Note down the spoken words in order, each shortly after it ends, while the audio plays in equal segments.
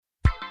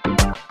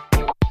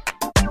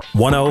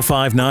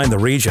1059 The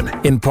Region,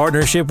 in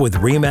partnership with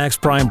RE/MAX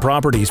Prime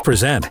Properties,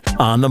 present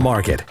On the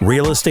Market,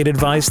 real estate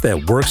advice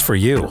that works for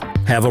you.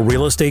 Have a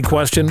real estate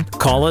question?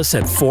 Call us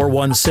at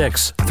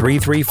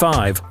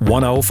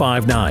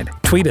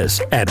 416-335-1059. Tweet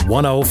us at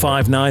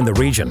 1059 The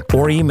Region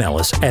or email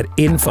us at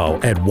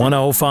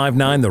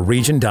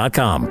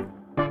info@1059theregion.com.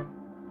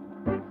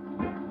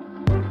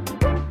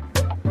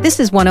 This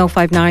is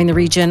 1059 The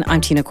Region. I'm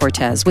Tina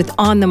Cortez with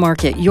On the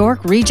Market, York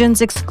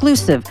Region's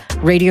exclusive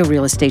radio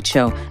real estate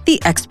show.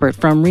 The expert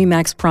from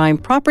RE/MAX Prime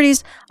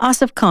Properties,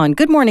 Asif Khan.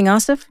 Good morning,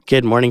 Asif.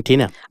 Good morning,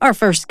 Tina. Our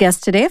first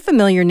guest today, a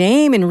familiar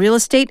name in real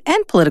estate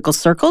and political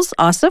circles.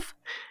 Asif.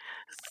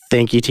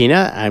 Thank you,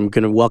 Tina. I'm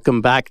going to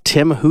welcome back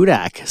Tim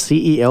Hudak,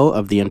 CEO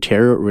of the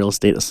Ontario Real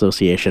Estate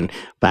Association,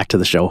 back to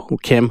the show.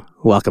 Kim,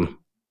 welcome.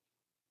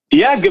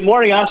 Yeah, good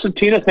morning, Asif.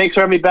 Tina, thanks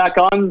for having me back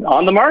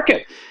on the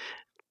market.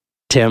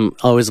 Tim,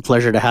 always a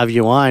pleasure to have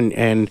you on,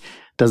 and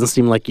doesn't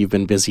seem like you've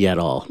been busy at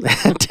all.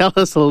 Tell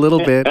us a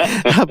little bit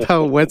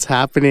about what's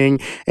happening,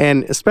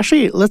 and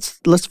especially let's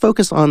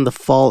focus on the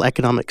fall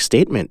economic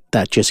statement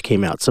that just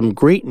came out. Some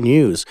great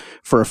news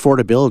for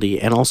affordability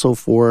and also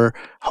for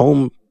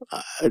home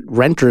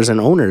renters and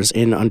owners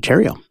in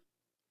Ontario.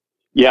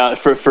 Yeah,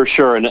 for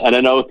sure, and I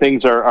know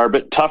things are a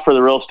bit tough for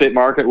the real estate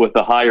market with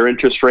the higher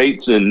interest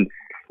rates and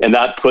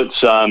that puts,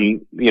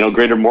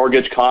 greater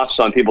mortgage costs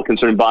on people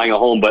considering buying a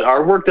home. But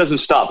our work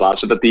doesn't stop,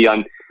 Asif. At the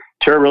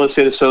Ontario Real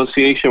Estate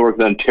Association, we work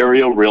with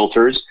Ontario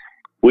Realtors.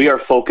 We are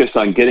focused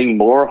on getting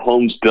more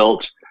homes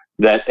built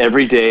that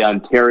everyday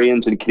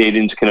Ontarians and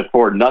Canadians can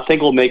afford. Nothing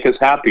will make us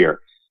happier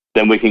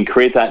than we can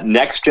create that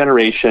next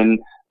generation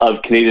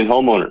of Canadian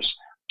homeowners.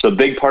 So a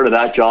big part of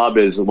that job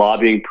is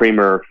lobbying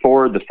Premier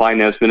Ford, the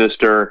Finance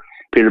Minister,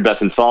 Peter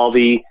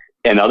Bethlenfalvy,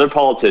 and other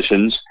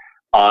politicians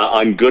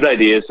on good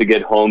ideas to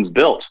get homes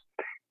built.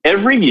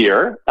 Every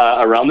year,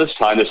 around this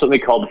time, there's something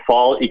called the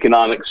Fall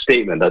Economic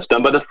Statement. That's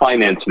done by the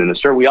Finance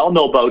Minister. We all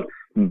know about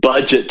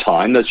budget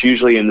time. That's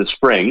usually in the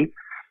spring.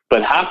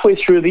 But halfway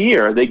through the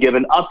year, they give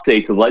an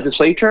update to the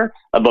legislature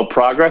about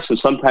progress and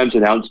sometimes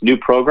announce new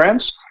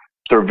programs.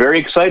 So we're very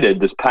excited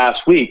this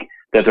past week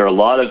that there are a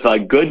lot of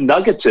good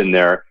nuggets in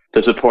there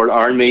to support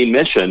our main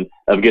mission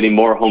of getting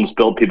more homes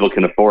built people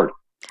can afford.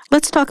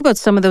 Let's talk about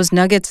some of those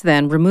nuggets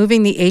then.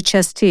 Removing the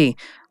HST.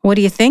 What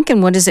do you think,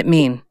 and what does it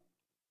mean?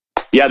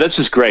 Yeah, this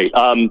is great.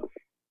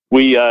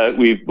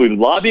 We've been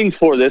lobbying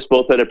for this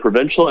both at a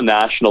provincial and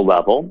national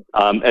level.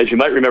 As you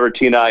might remember,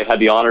 Tina, I had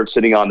the honor of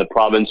sitting on the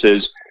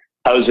province's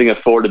Housing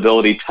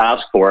Affordability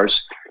Task Force,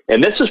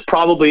 and this is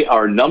probably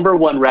our number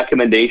one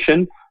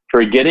recommendation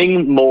for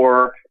getting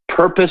more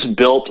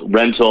purpose-built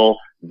rental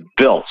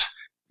built.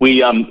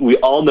 We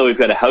all know we've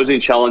got a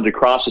housing challenge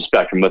across the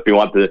spectrum. If we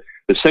want the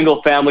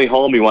single-family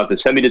home, we want the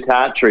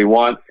semi-detached, or we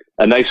want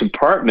a nice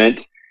apartment.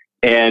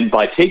 And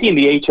by taking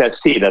the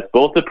HST, that's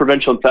both the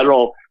provincial and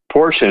federal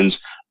portions,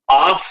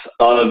 off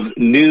of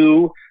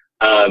new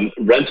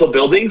rental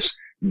buildings,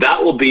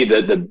 that will be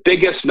the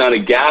biggest amount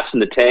of gas in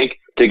the tank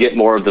to get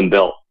more of them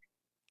built.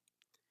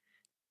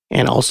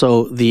 And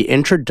also the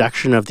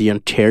introduction of the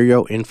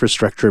Ontario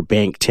Infrastructure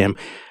Bank, Tim.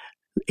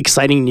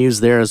 Exciting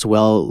news there as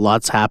well.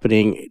 Lots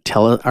happening.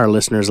 Tell our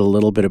listeners a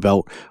little bit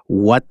about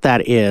what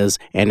that is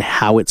and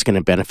how it's going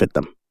to benefit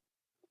them.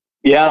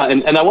 Yeah,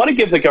 and I want to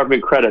give the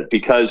government credit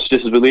because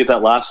just as we leave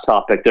that last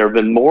topic, there have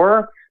been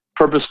more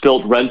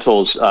purpose-built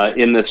rentals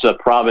in this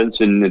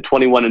province in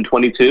 21 and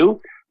 22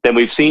 than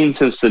we've seen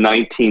since the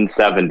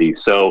 1970s.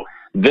 So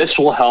this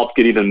will help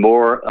get even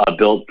more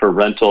built for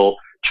rental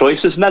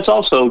choices, and that's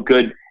also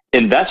good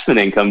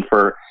investment income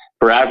for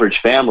average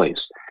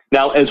families.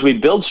 Now, as we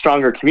build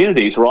stronger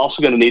communities, we're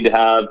also going to need to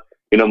have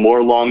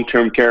more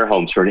long-term care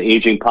homes for an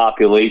aging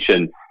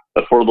population,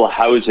 affordable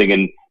housing,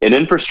 and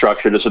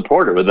infrastructure to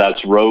support it, whether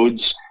that's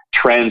roads,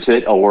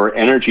 transit, or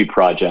energy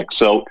projects.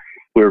 So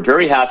we're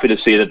very happy to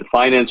see that the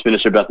Finance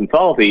Minister,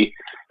 Bethlenfalvy,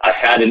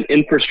 had an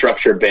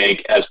infrastructure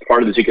bank as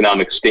part of this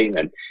economic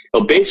statement.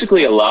 It'll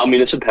basically allow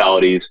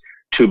municipalities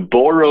to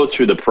borrow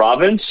through the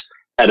province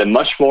at a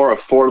much more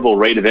affordable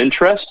rate of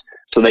interest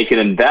so they can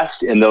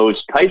invest in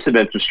those types of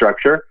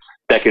infrastructure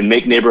that can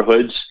make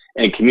neighborhoods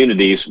and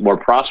communities more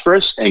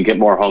prosperous and get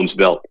more homes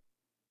built.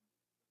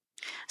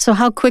 So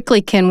how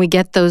quickly can we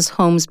get those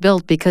homes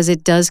built? Because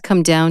it does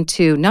come down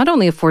to not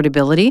only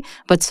affordability,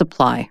 but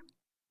supply.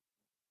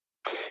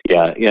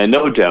 Yeah,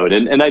 no doubt.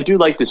 And I do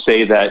like to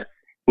say that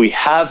we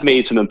have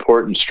made some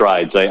important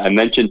strides. I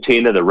mentioned,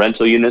 Tina, the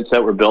rental units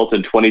that were built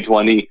in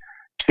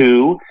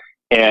 2022.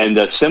 And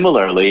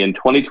similarly, in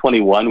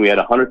 2021, we had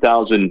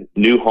 100,000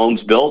 new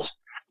homes built.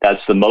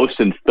 That's the most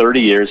in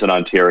 30 years in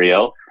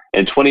Ontario.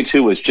 And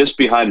 22 was just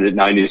behind it at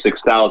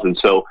 96,000.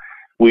 So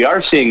we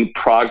are seeing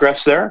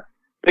progress there.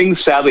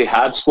 Things sadly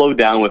have slowed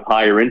down with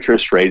higher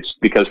interest rates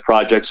because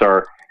projects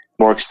are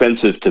more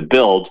expensive to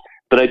build.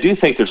 But I do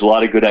think there's a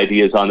lot of good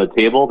ideas on the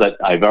table that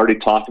I've already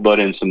talked about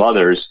and some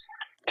others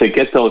to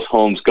get those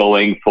homes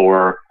going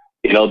for,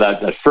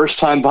 that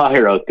first-time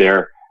buyer out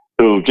there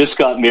who just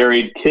got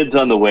married, kids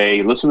on the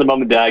way, listen to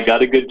mom and dad,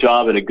 got a good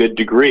job and a good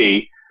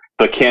degree,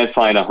 but can't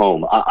find a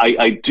home.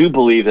 I do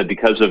believe that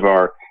because of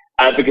our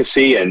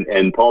advocacy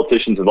and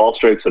politicians of all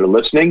stripes that are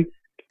listening,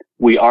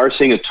 we are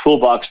seeing a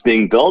toolbox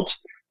being built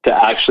to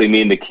actually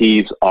mean the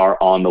keys are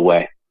on the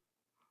way.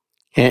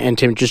 And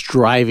Tim, just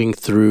driving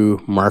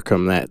through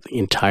Markham, that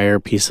entire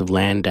piece of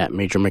land at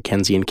Major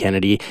Mackenzie and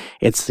Kennedy,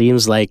 it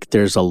seems like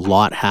there's a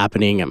lot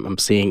happening. I'm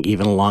seeing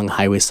even along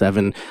Highway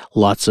 7,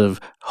 lots of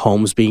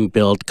homes being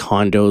built,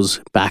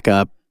 condos back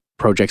up,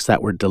 projects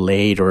that were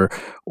delayed or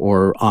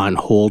on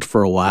hold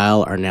for a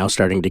while are now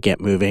starting to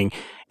get moving.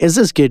 Is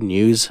this good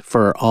news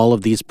for all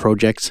of these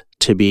projects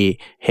to be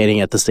hitting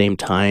at the same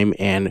time?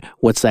 And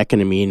what's that going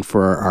to mean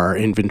for our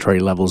inventory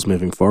levels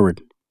moving forward?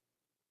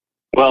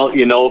 Well,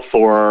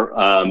 for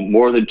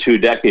more than 2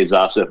 decades,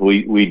 Asif,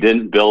 we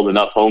didn't build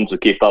enough homes to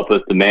keep up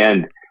with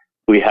demand.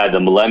 We had the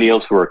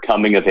millennials who were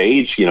coming of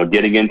age,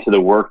 getting into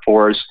the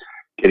workforce,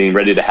 getting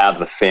ready to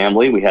have a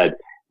family. We had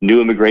new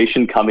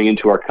immigration coming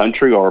into our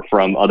country or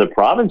from other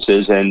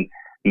provinces. And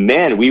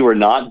man, we were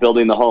not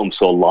building the homes.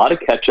 So a lot of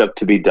catch up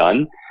to be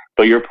done.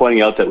 But you're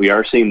pointing out that we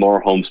are seeing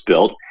more homes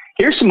built.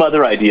 Here's some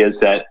other ideas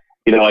that,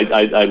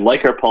 I'd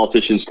like our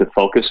politicians to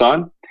focus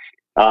on.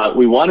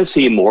 We want to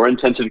see more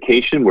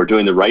intensification. We're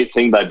doing the right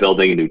thing by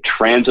building new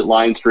transit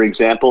lines, for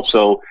example.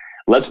 So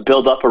let's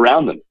build up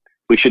around them.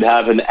 We should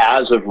have an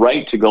as of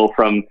right to go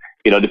from,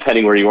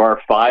 depending where you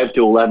are, 5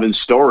 to 11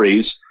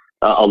 stories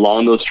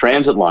along those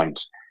transit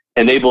lines.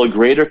 Enable a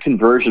greater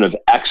conversion of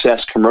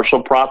excess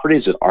commercial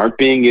properties that aren't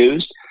being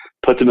used,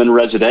 put them in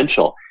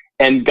residential.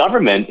 And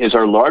government is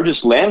our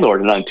largest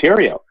landlord in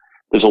Ontario.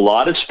 There's a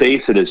lot of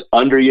space that is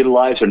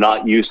underutilized or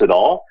not used at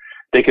all.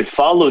 They could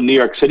follow New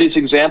York City's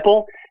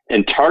example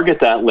and target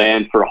that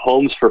land for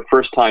homes for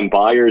first-time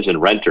buyers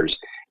and renters.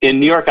 In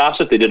New York,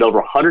 Asif, they did over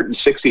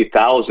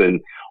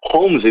 160,000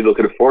 homes people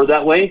could afford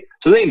that way.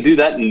 So they can do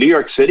that in New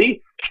York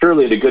City.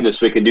 Surely to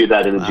goodness we can do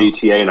that in the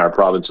GTA in our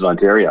province of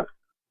Ontario.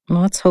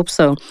 Well, let's hope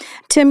so.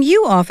 Tim,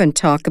 you often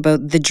talk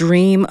about the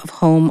dream of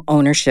home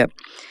ownership.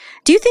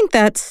 Do you think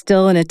that's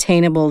still an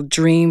attainable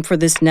dream for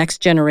this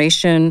next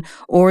generation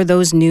or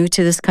those new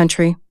to this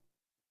country?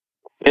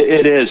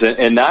 It is.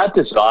 And that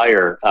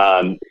desire,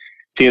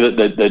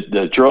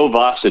 that drove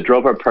us, that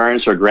drove our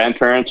parents, our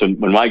grandparents. And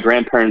when my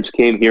grandparents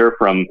came here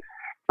from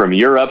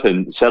Europe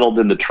and settled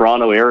in the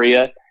Toronto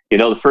area,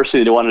 the first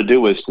thing they wanted to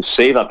do was to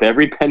save up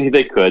every penny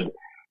they could.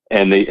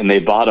 And they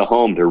bought a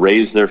home to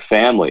raise their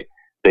family.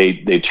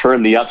 They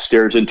turned the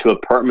upstairs into an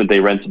apartment they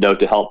rented out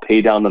to help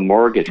pay down the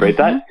mortgage, right?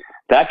 Mm-hmm.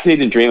 That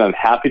Canadian dream, I'm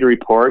happy to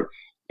report,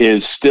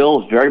 is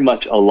still very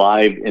much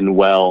alive and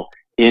well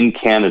in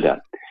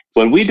Canada.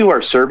 When we do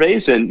our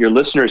surveys, and your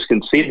listeners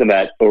can see them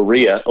at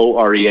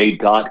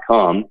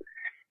orea.com,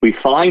 we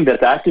find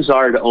that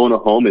desire to own a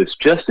home is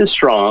just as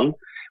strong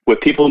with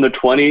people in their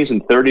 20s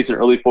and 30s and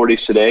early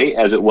 40s today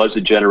as it was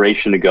a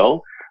generation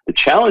ago. The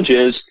challenge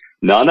is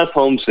not enough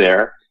homes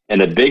there,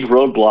 and a big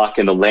roadblock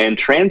in the land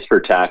transfer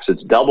tax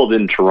that's doubled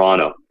in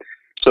Toronto.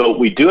 So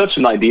we do have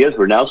some ideas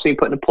we're now seeing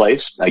put in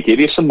place. I gave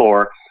you some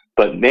more,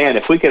 but man,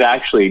 if we could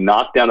actually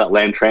knock down that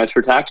land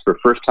transfer tax for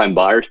first-time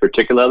buyers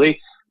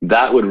particularly,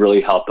 that would really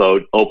help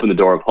out, open the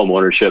door of home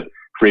ownership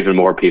for even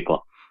more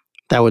people.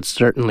 That would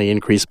certainly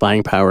increase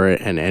buying power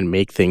and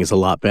make things a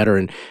lot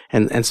better.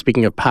 And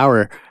speaking of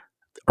power,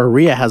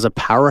 OREA has a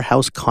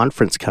powerhouse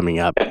conference coming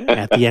up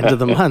at the end of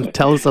the month.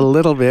 Tell us a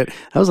little bit.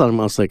 That was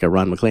almost like a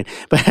Ron McLean.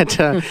 But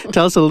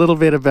tell us a little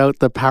bit about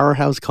the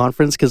powerhouse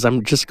conference, because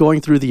I'm just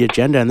going through the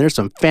agenda and there's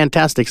some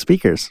fantastic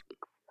speakers.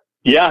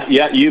 Yeah,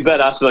 you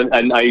bet, Asif.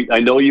 And I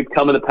know you've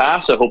come in the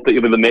past. I hope that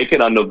you'll be able to make it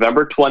on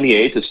November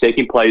 28th. It's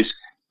taking place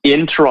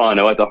in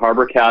Toronto at the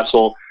Harbour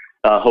Castle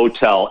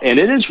Hotel. And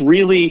it is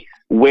really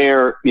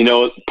where,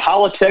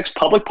 politics,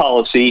 public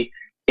policy,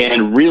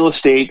 and real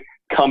estate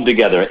come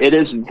together. It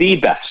is the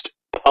best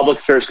public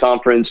affairs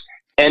conference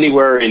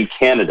anywhere in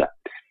Canada.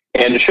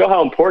 And to show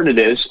how important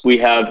it is, we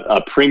have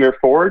Premier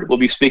Ford will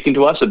be speaking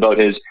to us about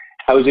his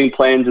housing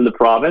plans in the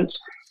province.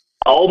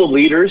 All the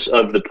leaders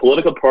of the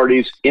political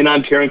parties in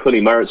Ontario,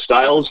 including Marit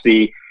Stiles,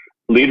 the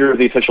leader of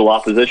the official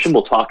opposition,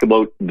 will talk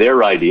about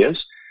their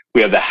ideas.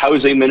 We have the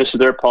housing minister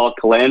there, Paul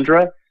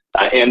Calandra,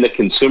 and the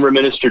consumer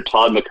minister,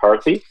 Todd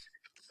McCarthy.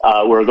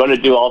 We're going to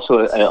do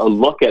also a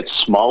look at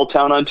small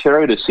town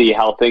Ontario to see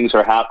how things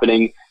are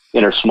happening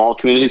in our small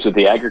communities with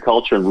the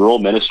agriculture and rural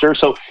minister.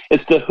 So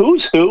it's the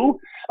who's who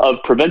of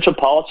provincial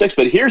politics.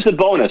 But here's the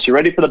bonus. You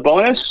ready for the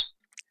bonus?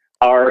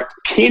 Our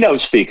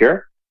keynote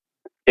speaker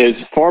is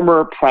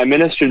former Prime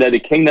Minister of the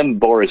United Kingdom,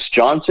 Boris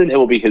Johnson. It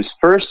will be his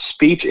first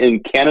speech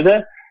in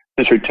Canada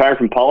since retired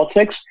from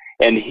politics.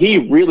 And he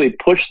really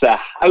pushed the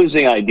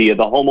housing idea,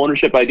 the home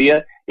ownership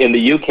idea in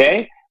the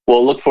UK.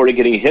 We'll look forward to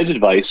getting his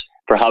advice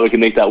for how we can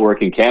make that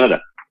work in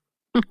Canada.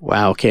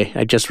 Wow, okay.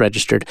 I just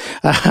registered.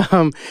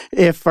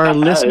 If our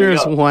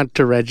listeners want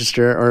to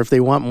register, or if they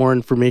want more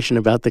information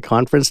about the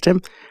conference,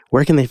 Tim,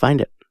 where can they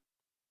find it?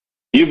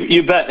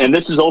 You bet. And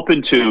this is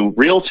open to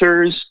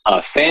realtors,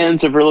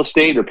 fans of real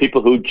estate, or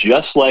people who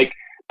just like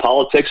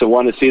politics and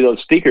want to see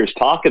those speakers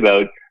talk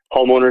about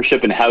home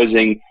ownership and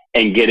housing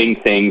and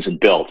getting things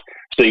built.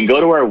 So you can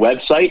go to our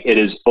website. It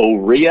is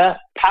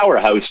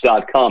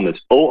oreapowerhouse.com. It's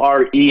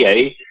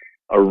OREA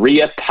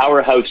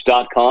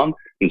areapowerhouse.com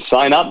and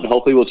sign up, and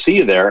hopefully we'll see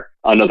you there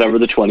on November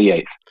the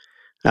 28th.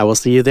 I will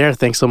see you there.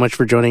 Thanks so much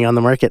for joining On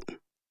the Market.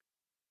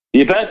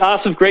 You bet.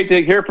 Awesome. Great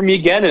to hear from you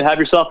again, and have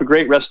yourself a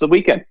great rest of the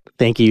weekend.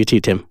 Thank you. You too,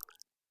 Tim.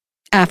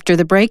 After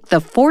the break, the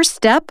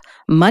 4-step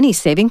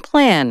money-saving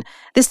plan.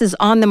 This is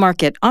On the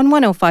Market on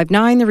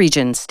 105.9 The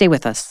Region. Stay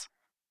with us.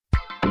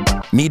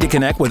 Need to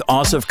connect with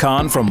Asif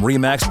Khan from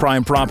RE/MAX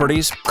Prime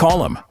Properties?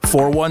 Call him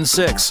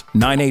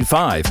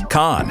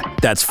 416-985-KHAN.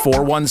 That's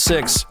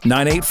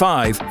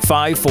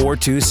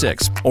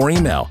 416-985-5426. Or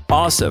email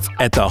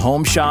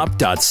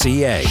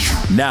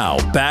asif@thehomeshop.ca.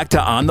 Now, back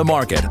to On the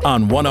Market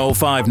on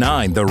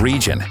 105.9 The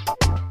Region.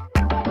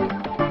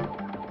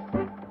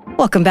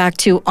 Welcome back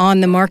to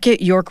On the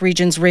Market, York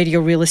Region's radio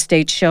real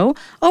estate show.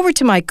 Over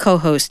to my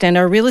co-host and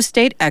our real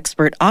estate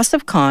expert,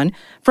 Asif Khan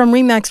from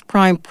RE/MAX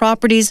Prime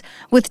Properties,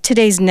 with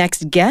today's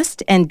next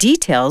guest and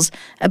details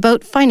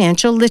about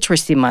Financial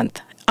Literacy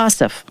Month.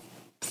 Asif.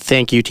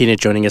 Thank you, Tina.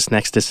 Joining us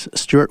next is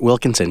Stuart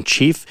Wilkinson,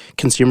 Chief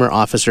Consumer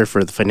Officer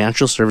for the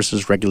Financial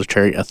Services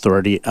Regulatory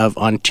Authority of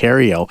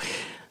Ontario.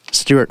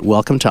 Stuart,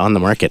 welcome to On the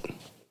Market.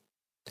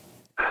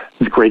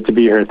 It's great to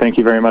be here. Thank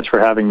you very much for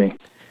having me.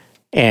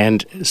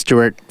 And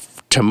Stuart,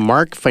 to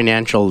mark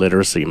Financial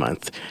Literacy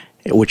Month,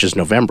 which is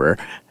November,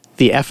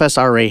 the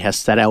FSRA has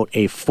set out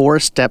a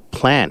 4-step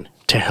plan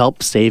to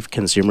help save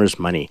consumers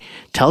money.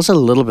 Tell us a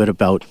little bit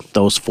about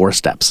those 4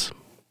 steps.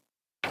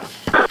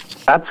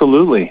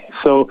 Absolutely.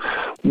 So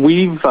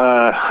we've,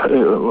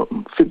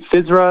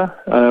 FSRA,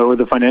 or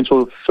the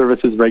Financial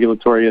Services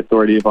Regulatory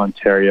Authority of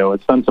Ontario, has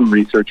done some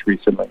research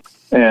recently.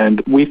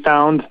 And we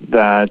found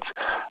that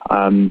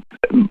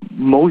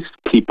most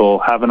people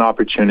have an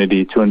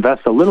opportunity to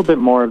invest a little bit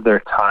more of their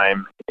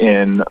time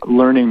in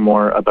learning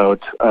more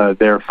about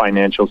their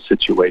financial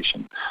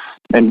situation.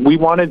 And we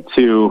wanted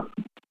to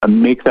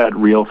make that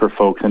real for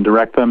folks and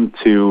direct them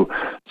to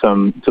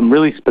some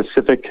really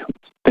specific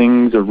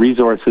things or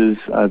resources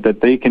that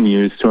they can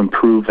use to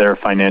improve their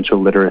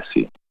financial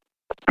literacy.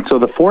 So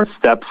the 4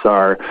 steps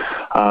are,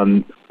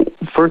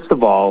 first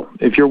of all,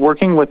 if you're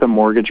working with a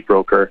mortgage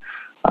broker,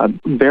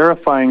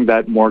 verifying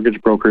that mortgage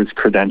broker's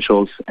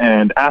credentials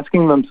and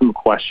asking them some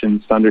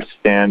questions to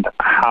understand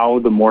how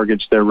the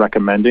mortgage they're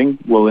recommending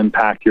will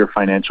impact your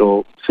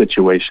financial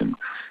situation.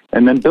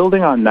 And then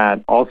building on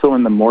that, also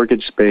in the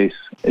mortgage space,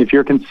 if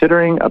you're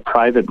considering a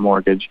private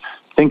mortgage,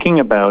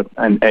 thinking about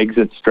an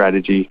exit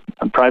strategy.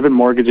 Private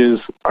mortgages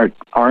are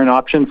an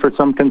option for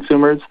some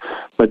consumers,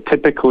 but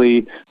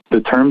typically the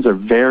terms are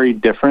very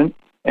different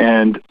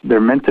and they're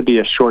meant to be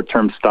a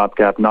short-term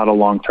stopgap, not a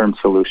long-term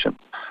solution.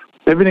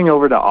 Pivoting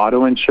over to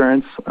auto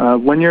insurance,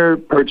 when you're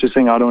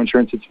purchasing auto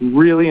insurance, it's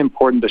really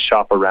important to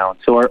shop around.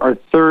 So our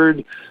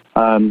third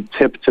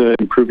tip to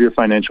improve your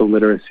financial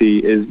literacy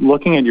is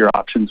looking at your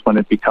options when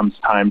it becomes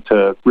time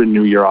to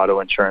renew your auto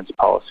insurance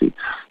policy.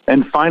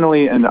 And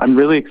finally, and I'm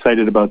really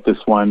excited about this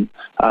one,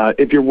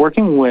 if you're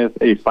working with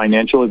a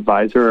financial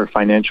advisor or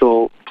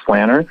financial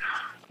planner,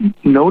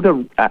 know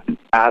to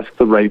ask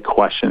the right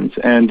questions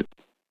and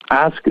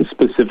ask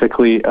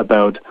specifically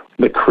about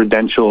the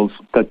credentials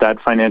that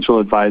financial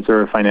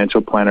advisor or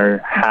financial planner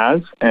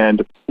has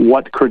and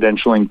what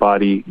credentialing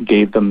body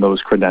gave them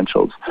those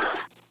credentials.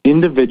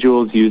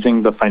 Individuals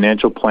using the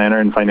financial planner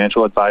and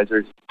financial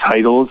advisor's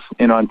titles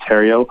in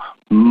Ontario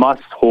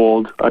must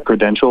hold a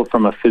credential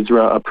from a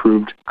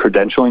FSRA-approved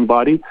credentialing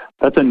body.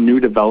 That's a new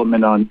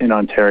development in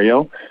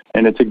Ontario,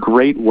 and it's a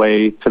great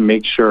way to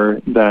make sure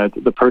that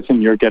the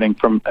person you're getting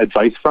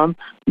advice from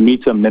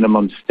meets a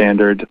minimum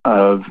standard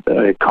of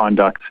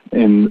conduct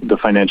in the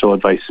financial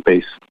advice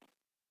space.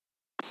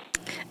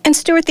 And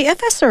Stuart, the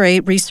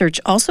FSRA research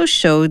also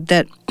showed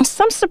that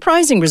some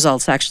surprising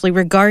results actually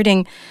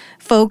regarding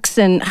folks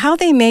and how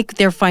they make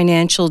their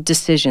financial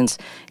decisions.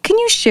 Can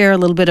you share a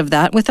little bit of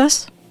that with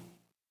us?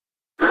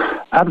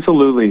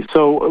 Absolutely.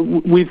 So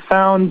we've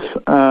found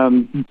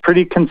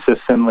pretty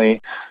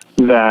consistently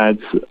that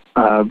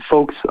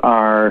folks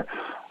are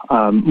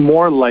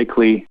more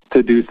likely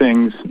to do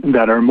things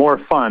that are more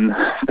fun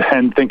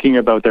than thinking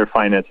about their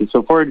finances.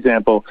 So, for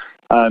example,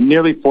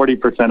 nearly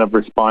 40% of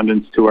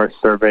respondents to our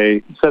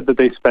survey said that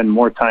they spend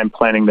more time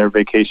planning their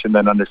vacation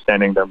than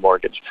understanding their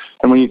mortgage.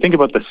 And when you think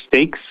about the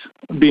stakes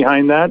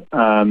behind that,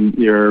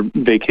 your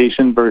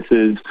vacation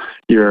versus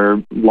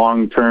your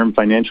long-term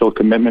financial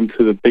commitment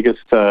to the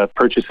biggest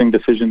purchasing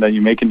decision that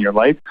you make in your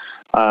life,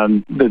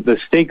 the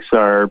stakes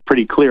are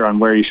pretty clear on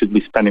where you should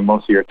be spending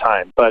most of your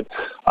time. But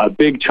a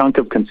big chunk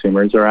of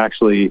consumers are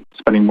actually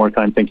spending more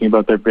time thinking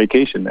about their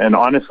vacation. And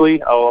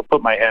honestly, I'll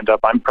put my hand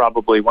up. I'm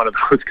probably one of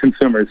those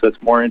consumers that's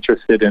more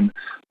interested in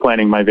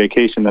planning my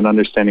vacation than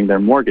understanding their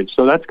mortgage.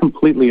 So that's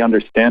completely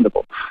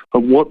understandable.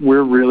 But what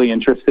we're really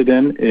interested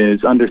in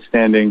is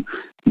understanding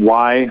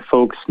why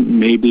folks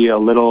may be a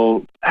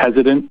little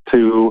hesitant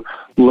to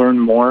learn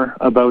more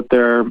about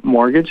their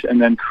mortgage and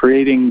then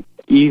creating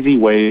easy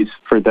ways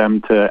for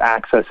them to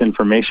access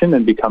information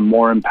and become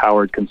more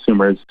empowered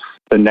consumers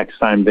the next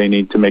time they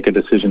need to make a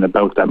decision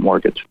about that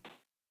mortgage.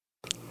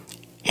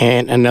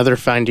 And another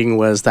finding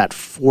was that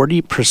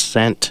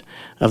 40%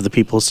 of the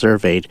people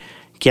surveyed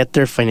get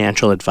their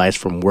financial advice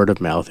from word of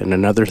mouth and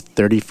another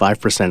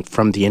 35%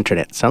 from the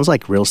internet. Sounds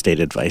like real estate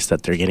advice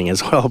that they're getting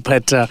as well.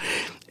 But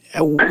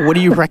what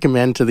do you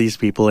recommend to these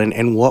people,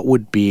 and what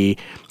would be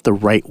the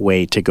right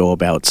way to go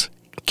about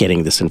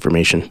getting this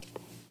information?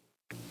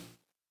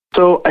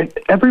 So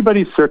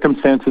everybody's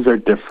circumstances are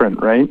different,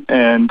 right?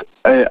 And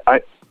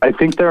I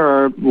think there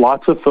are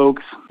lots of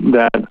folks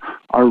that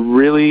are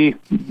really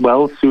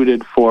well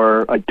suited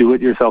for a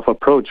do-it-yourself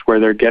approach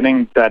where they're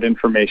getting that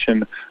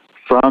information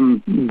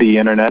from the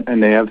internet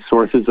and they have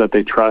sources that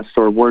they trust,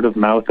 or word of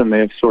mouth and they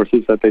have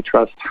sources that they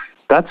trust.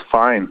 That's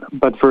fine.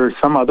 But for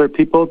some other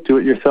people,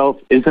 do-it-yourself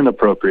isn't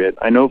appropriate.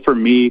 I know for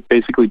me,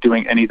 basically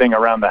doing anything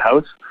around the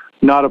house,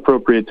 not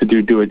appropriate to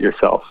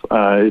do-it-yourself.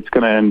 It's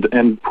going to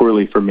end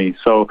poorly for me.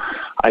 So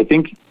I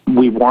think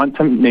we want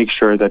to make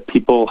sure that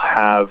people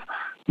have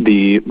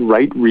the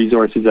right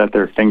resources at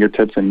their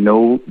fingertips and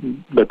know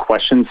the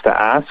questions to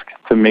ask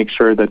to make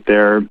sure that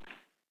they're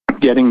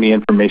getting the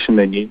information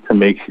they need to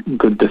make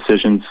good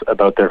decisions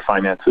about their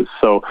finances.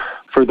 So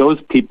for those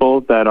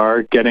people that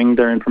are getting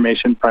their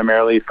information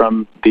primarily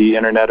from the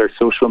internet or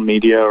social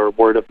media or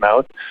word of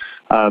mouth,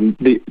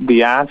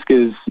 the ask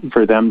is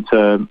for them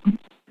to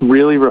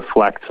really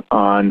reflect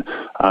on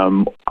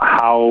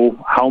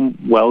how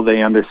well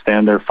they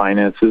understand their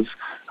finances,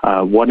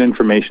 what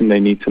information they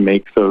need to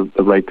make the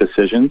right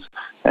decisions.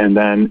 And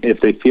then if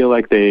they feel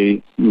like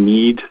they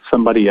need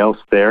somebody else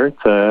there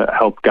to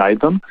help guide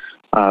them,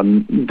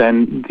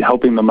 then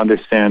helping them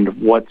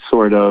understand what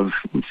sort of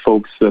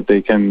folks that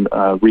they can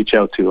reach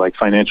out to, like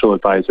financial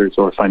advisors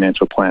or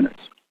financial planners.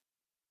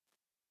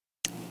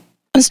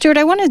 Stuart,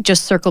 I want to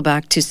just circle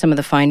back to some of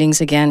the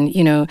findings again.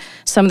 You know,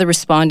 some of the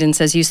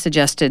respondents, as you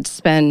suggested,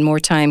 spend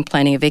more time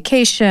planning a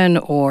vacation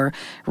or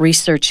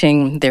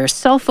researching their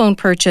cell phone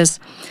purchase.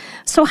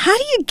 So how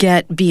do you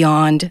get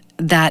beyond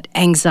that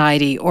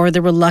anxiety or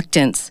the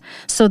reluctance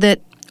so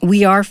that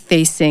we are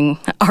facing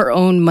our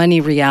own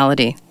money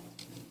reality?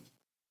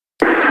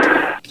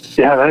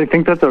 Yeah, I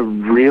think that's a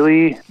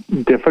really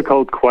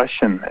difficult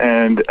question.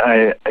 And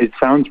it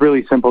sounds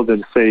really simple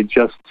to say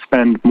just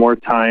spend more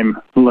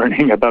time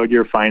learning about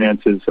your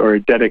finances or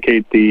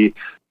dedicate the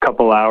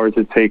couple hours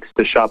it takes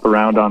to shop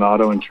around on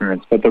auto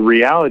insurance. But the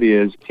reality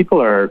is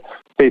people are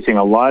facing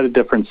a lot of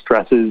different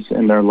stresses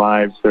in their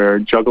lives. They're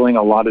juggling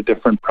a lot of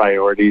different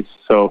priorities.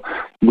 So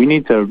we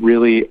need to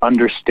really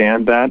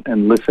understand that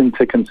and listen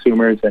to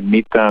consumers and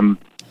meet them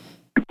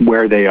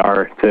where they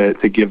are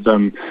to give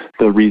them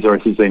the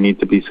resources they need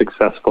to be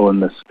successful in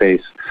this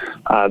space.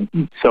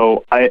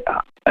 So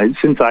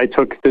since I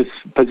took this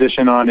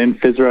position on in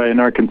FSRA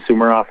in our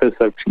consumer office,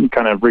 I've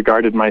kind of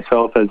regarded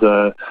myself as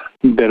a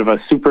bit of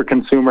a super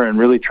consumer and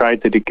really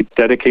tried to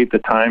dedicate the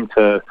time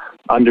to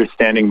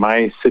understanding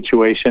my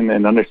situation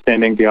and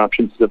understanding the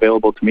options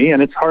available to me.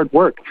 And it's hard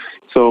work.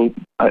 So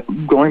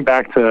going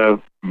back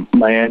to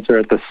my answer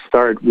at the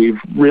start, we've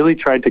really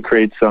tried to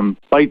create some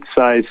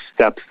bite-sized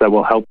steps that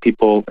will help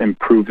people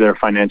improve their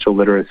financial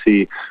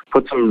literacy,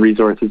 put some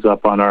resources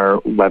up on our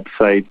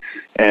website,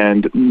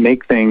 and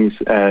make things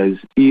as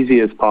easy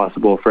as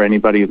possible for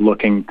anybody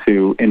looking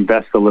to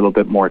invest a little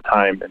bit more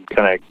time and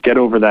kind of get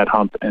over that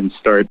hump and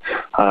start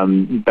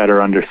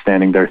better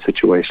understanding their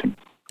situation.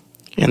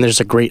 And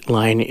there's a great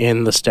line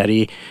in the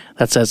study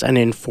that says an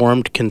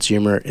informed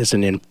consumer is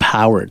an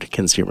empowered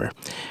consumer.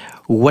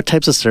 What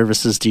types of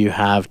services do you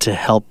have to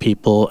help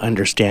people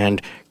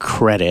understand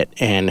credit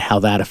and how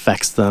that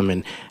affects them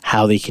and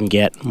how they can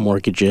get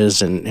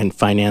mortgages and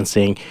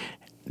financing?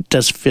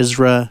 Does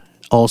FSRA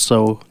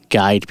also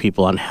guide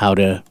people on how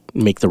to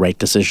make the right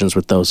decisions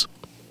with those?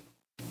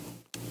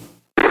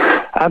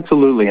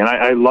 Absolutely, and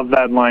I love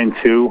that line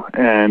too,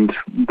 and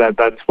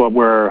that's what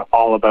we're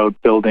all about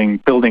building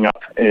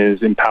up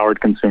is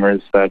empowered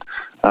consumers that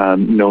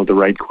know the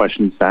right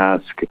questions to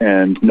ask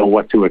and know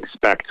what to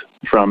expect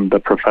from the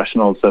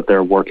professionals that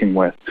they're working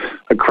with.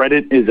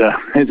 Credit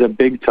is a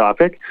big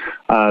topic,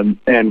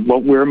 and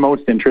what we're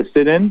most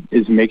interested in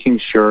is making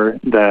sure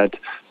that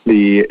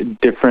the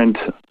different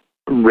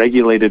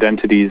regulated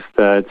entities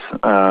that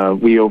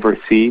we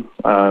oversee,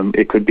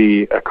 it could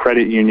be a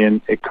credit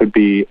union, it could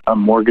be a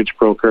mortgage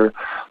broker,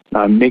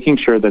 making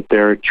sure that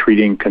they're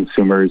treating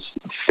consumers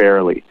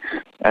fairly.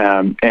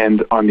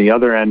 And on the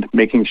other end,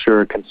 making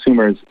sure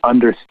consumers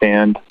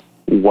understand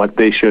what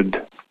they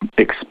should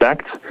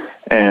expect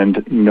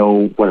and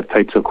know what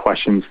types of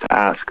questions to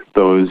ask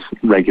those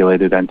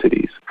regulated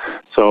entities.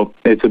 So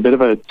it's a bit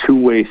of a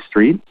two-way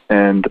street,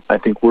 and I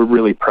think we're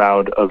really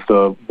proud of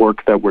the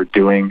work that we're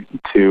doing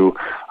to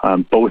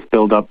both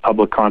build up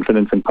public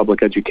confidence and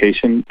public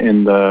education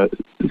in the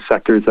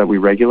sectors that we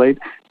regulate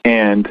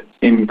and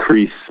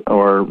increase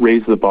or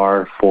raise the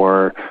bar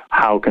for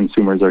how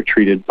consumers are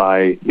treated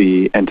by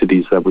the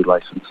entities that we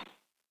license.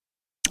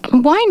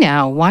 Why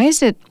now? Why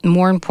is it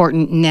more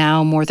important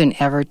now more than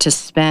ever to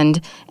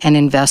spend and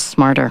invest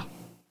smarter?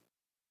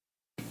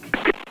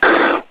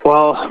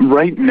 Well,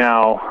 right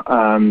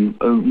now,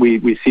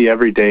 we see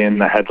every day in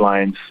the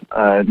headlines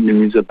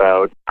news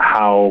about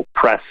how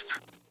pressed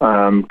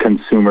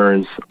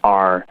consumers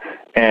are.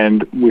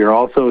 And we're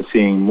also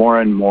seeing more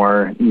and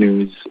more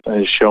news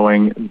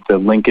showing the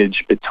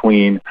linkage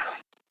between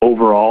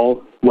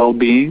overall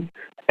well-being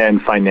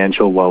and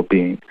financial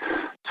well-being.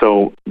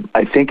 So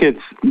I think it's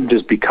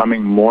just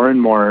becoming more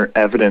and more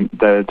evident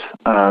that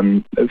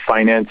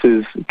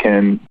finances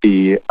can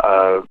be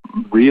a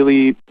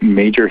really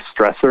major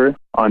stressor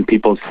on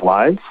people's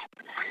lives.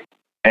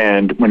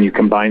 And when you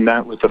combine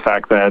that with the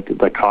fact that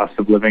the cost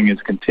of living is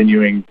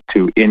continuing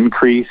to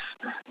increase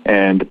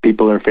and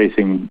people are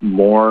facing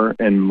more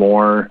and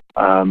more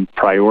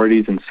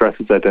priorities and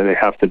stresses that they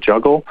have to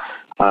juggle,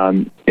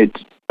 it,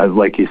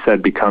 like you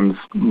said, becomes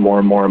more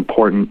and more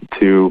important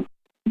to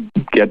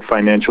get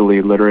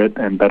financially literate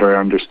and better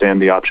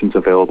understand the options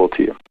available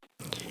to you.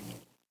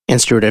 And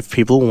Stuart, if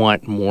people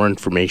want more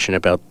information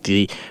about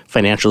the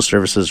Financial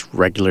Services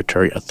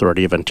Regulatory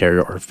Authority of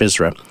Ontario, or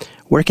FSRA,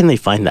 where can they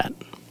find that?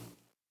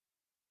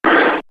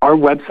 Our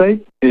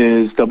website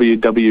is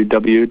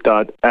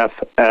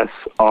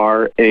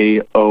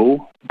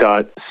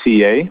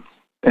www.fsrao.ca,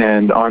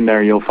 and on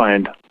there you'll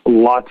find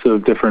lots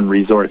of different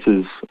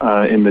resources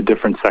in the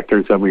different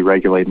sectors that we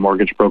regulate: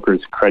 mortgage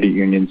brokers, credit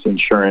unions,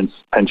 insurance,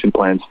 pension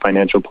plans,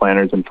 financial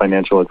planners, and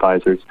financial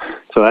advisors.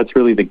 So that's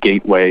really the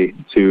gateway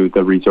to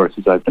the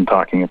resources I've been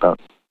talking about.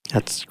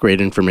 That's great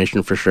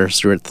information for sure.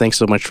 Stuart, thanks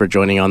so much for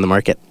joining On the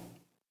Market.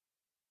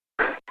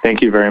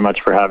 Thank you very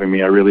much for having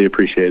me. I really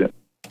appreciate it.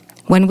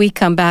 When we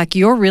come back,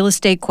 your real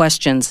estate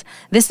questions.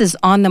 This is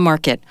On the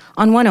Market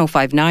on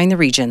 105.9 The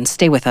Region.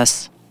 Stay with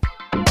us.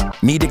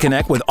 Need to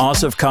connect with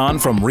Asif Khan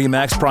from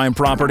RE/MAX Prime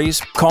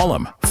Properties? Call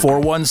him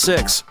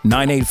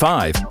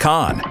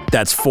 416-985-KHAN.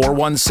 That's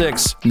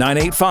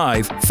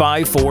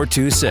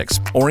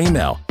 416-985-5426. Or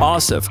email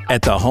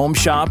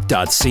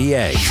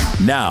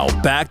asif@thehomeshop.ca. Now,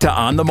 back to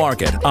On the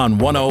Market on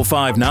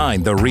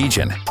 105.9 The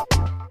Region.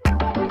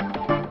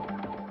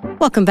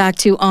 Welcome back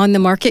to On the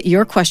Market.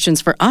 Your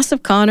questions for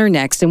Asif Khan are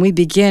next, and we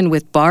begin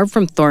with Barb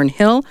from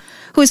Thornhill,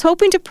 who is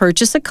hoping to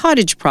purchase a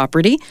cottage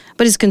property,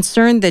 but is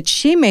concerned that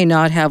she may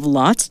not have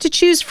lots to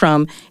choose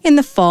from in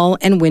the fall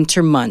and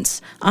winter months.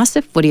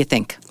 Asif, what do you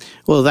think?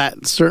 Well,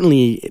 that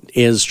certainly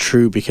is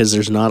true, because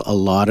there's not a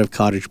lot of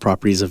cottage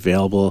properties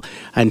available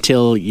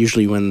until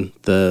usually when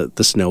the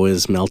snow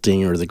is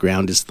melting or the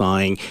ground is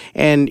thawing,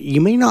 and you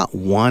may not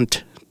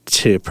want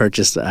to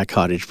purchase a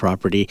cottage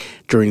property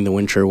during the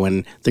winter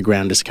when the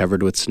ground is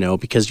covered with snow,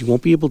 because you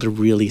won't be able to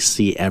really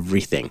see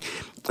everything.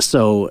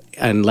 So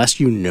unless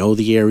you know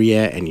the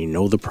area and you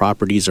know the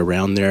properties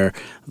around there,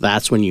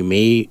 that's when you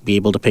may be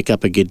able to pick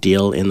up a good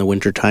deal in the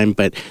wintertime.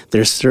 But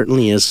there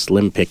certainly is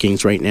slim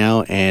pickings right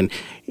now. And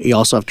you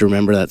also have to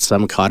remember that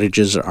some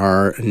cottages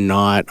are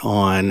not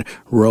on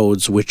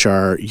roads which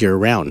are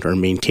year-round or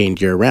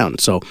maintained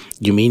year-round. So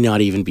you may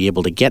not even be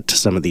able to get to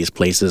some of these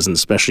places, and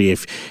especially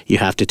if you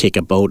have to take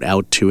a boat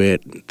out to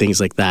it,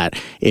 things like that,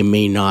 it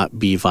may not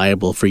be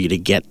viable for you to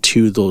get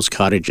to those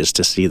cottages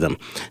to see them.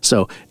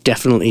 So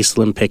definitely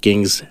slim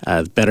pickings.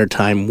 Better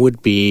time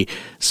would be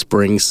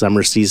spring,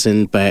 summer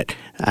season, but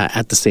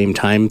at the same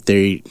time,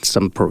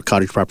 some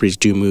cottage properties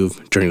do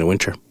move during the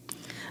winter.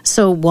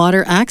 So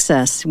water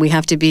access, we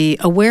have to be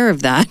aware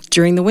of that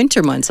during the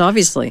winter months,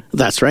 obviously.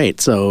 That's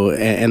right. So,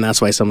 and that's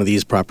why some of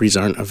these properties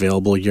aren't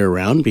available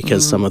year-round,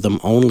 because some of them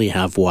only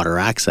have water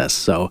access.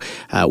 So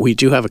we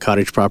do have a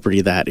cottage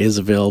property that is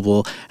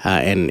available,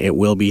 and it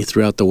will be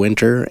throughout the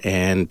winter.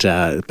 And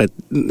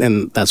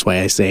that's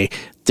why I say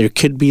there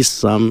could be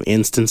some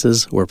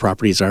instances where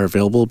properties are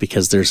available,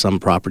 because there's some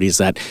properties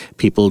that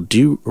people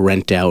do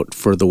rent out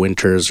for the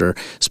winters, or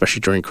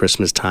especially during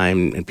Christmas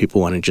time, and people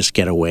want to just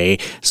get away.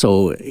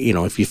 So,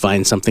 if you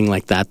find something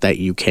like that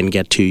you can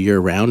get to year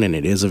round and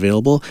it is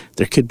available,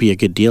 there could be a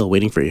good deal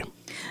waiting for you.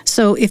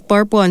 So if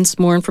Barb wants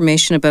more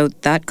information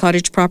about that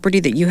cottage property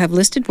that you have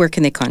listed, where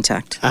can they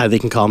contact? They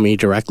can call me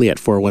directly at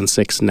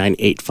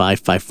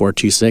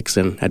 416-985-5426,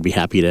 and I'd be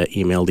happy to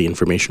email the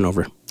information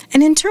over.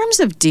 And in terms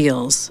of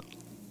deals,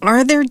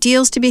 are there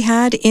deals to be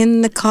had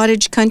in the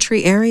cottage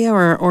country area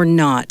or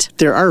not?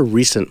 There are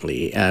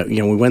recently.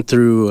 We went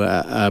through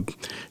a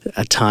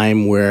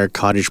time where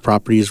cottage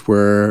properties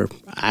were,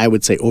 I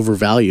would say,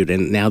 overvalued,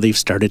 and now they've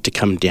started to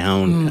come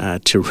down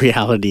to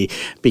reality,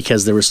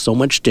 because there was so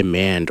much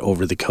demand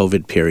over the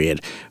COVID period,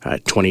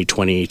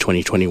 2020,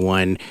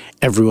 2021.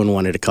 Everyone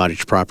wanted a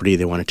cottage property.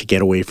 They wanted to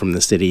get away from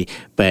the city.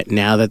 But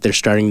now that they're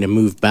starting to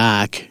move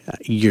back,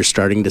 you're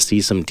starting to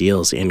see some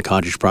deals in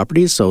cottage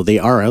properties, so they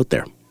are out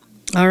there.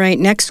 All right,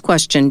 next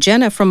question.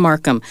 Jenna from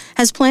Markham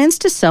has plans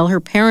to sell her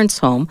parents'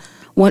 home,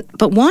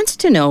 but wants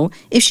to know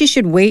if she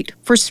should wait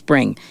for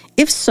spring.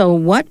 If so,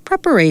 what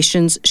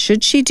preparations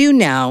should she do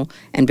now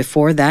and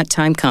before that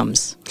time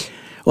comes?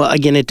 Well,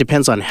 again, it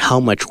depends on how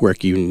much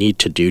work you need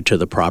to do to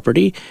the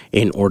property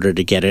in order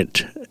to get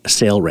it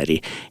sale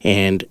ready.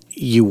 And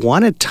you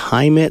want to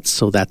time it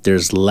so that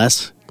there's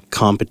less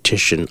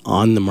competition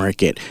on the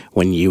market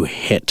when you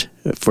hit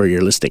for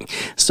your listing.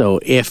 So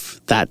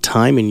if that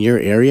time in your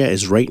area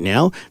is right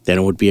now, then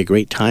it would be a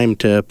great time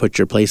to put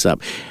your place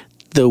up.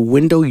 The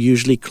window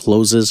usually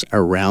closes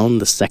around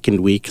the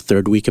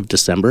third week of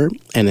December,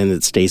 and then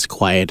it stays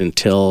quiet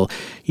until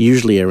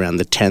usually around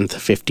the 10th,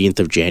 15th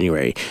of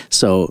January.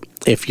 So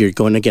if you're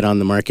going to get on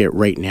the market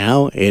right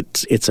now,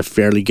 it's a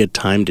fairly good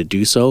time to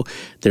do so.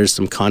 There's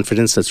some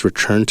confidence that's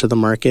returned to the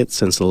market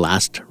since the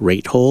last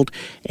rate hold,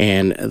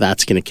 and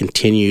that's going to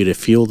continue to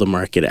fuel the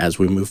market as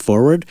we move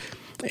forward.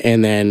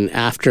 And then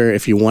after,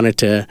 if you wanted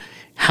to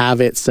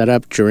have it set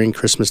up during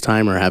Christmas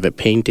time or have it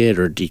painted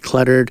or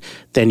decluttered,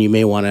 then you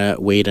may want to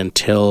wait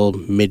until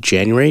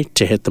mid-January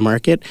to hit the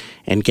market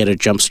and get a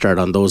jump start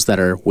on those that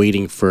are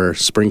waiting for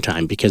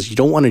springtime, because you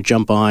don't want to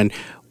jump on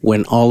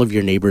when all of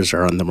your neighbors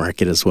are on the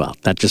market as well.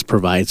 That just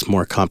provides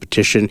more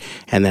competition,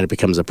 and then it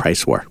becomes a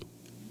price war.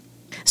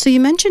 So you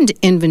mentioned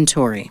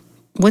inventory.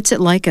 What's it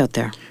like out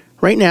there?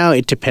 Right now,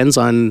 it depends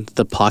on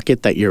the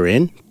pocket that you're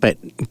in, but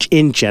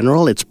in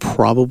general, it's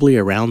probably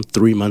around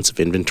 3 months of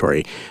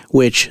inventory,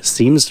 which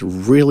seems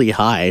really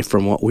high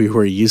from what we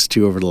were used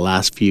to over the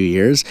last few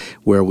years,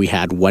 where we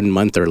had 1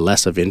 month or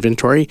less of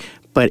inventory,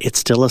 but it's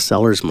still a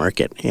seller's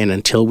market. And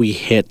until we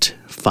hit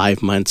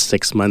 5 months,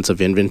 6 months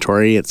of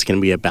inventory, it's going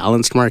to be a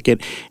balanced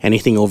market.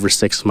 Anything over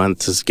 6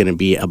 months is going to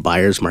be a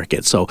buyer's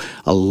market. So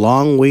a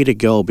long way to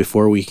go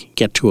before we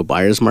get to a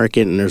buyer's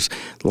market. And there's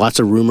lots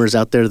of rumors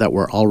out there that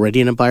we're already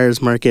in a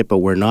buyer's market, but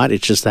we're not.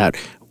 It's just that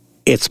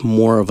it's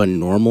more of a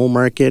normal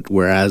market,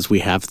 whereas we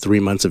have 3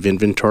 months of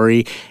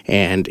inventory,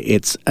 and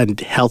it's a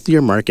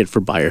healthier market for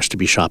buyers to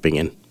be shopping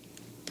in.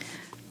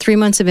 3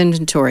 months of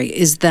inventory.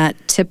 Is that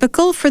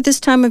typical for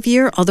this time of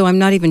year? Although I'm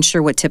not even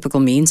sure what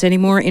typical means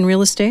anymore in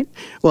real estate.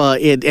 Well,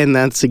 and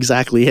that's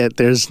exactly it.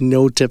 There's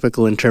no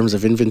typical in terms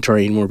of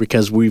inventory anymore,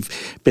 because we've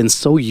been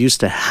so used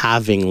to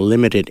having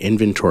limited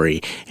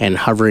inventory and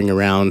hovering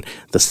around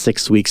the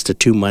 6 weeks to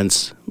 2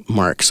 months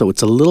mark. So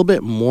it's a little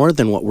bit more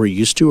than what we're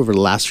used to over the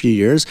last few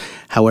years.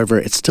 However,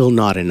 it's still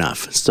not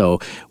enough. So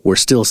we're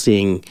still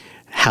seeing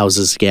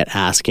houses get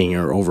asking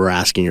or over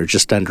asking or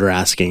just under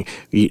asking.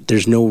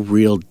 There's no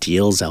real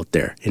deals out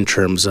there in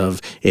terms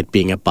of it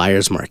being a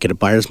buyer's market. A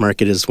buyer's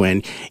market is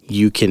when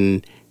you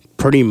can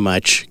pretty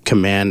much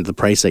command the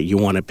price that you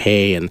want to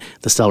pay, and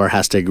the seller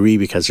has to agree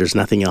because there's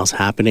nothing else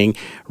happening.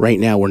 Right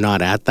now, we're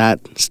not at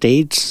that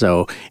stage.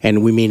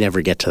 And we may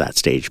never get to that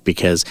stage,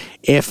 because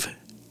if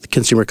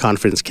consumer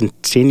confidence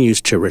continues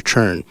to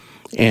return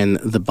and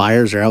the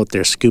buyers are out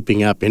there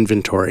scooping up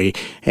inventory,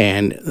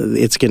 and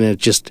it's going to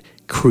just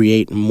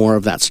create more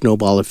of that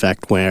snowball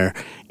effect where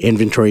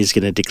inventory is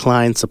going to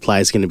decline, supply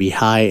is going to be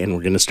high, and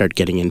we're going to start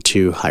getting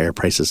into higher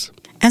prices.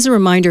 As a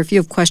reminder, if you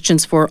have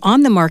questions for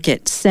On the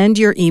Market, send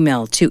your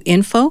email to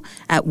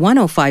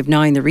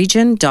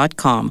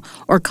info@1059theregion.com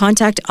or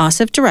contact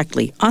Asif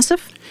directly.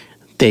 Asif?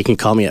 They can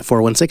call me at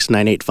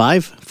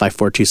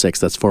 416-985-5426.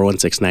 That's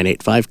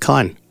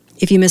 416-985-CON.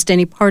 If you missed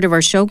any part of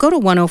our show, go to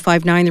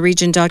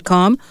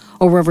 1059theregion.com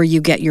or wherever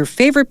you get your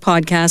favorite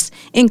podcasts,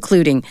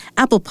 including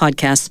Apple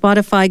Podcasts,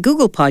 Spotify,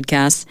 Google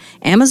Podcasts,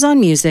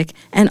 Amazon Music,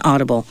 and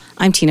Audible.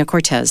 I'm Tina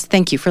Cortez.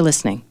 Thank you for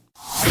listening.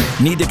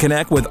 Need to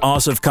connect with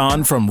Asif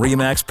Khan from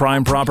RE/MAX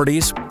Prime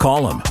Properties?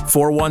 Call him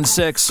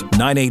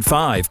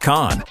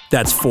 416-985-KHAN.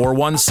 That's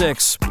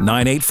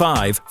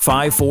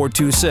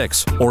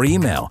 416-985-5426 or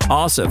email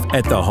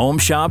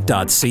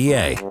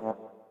asif@thehomeshop.ca.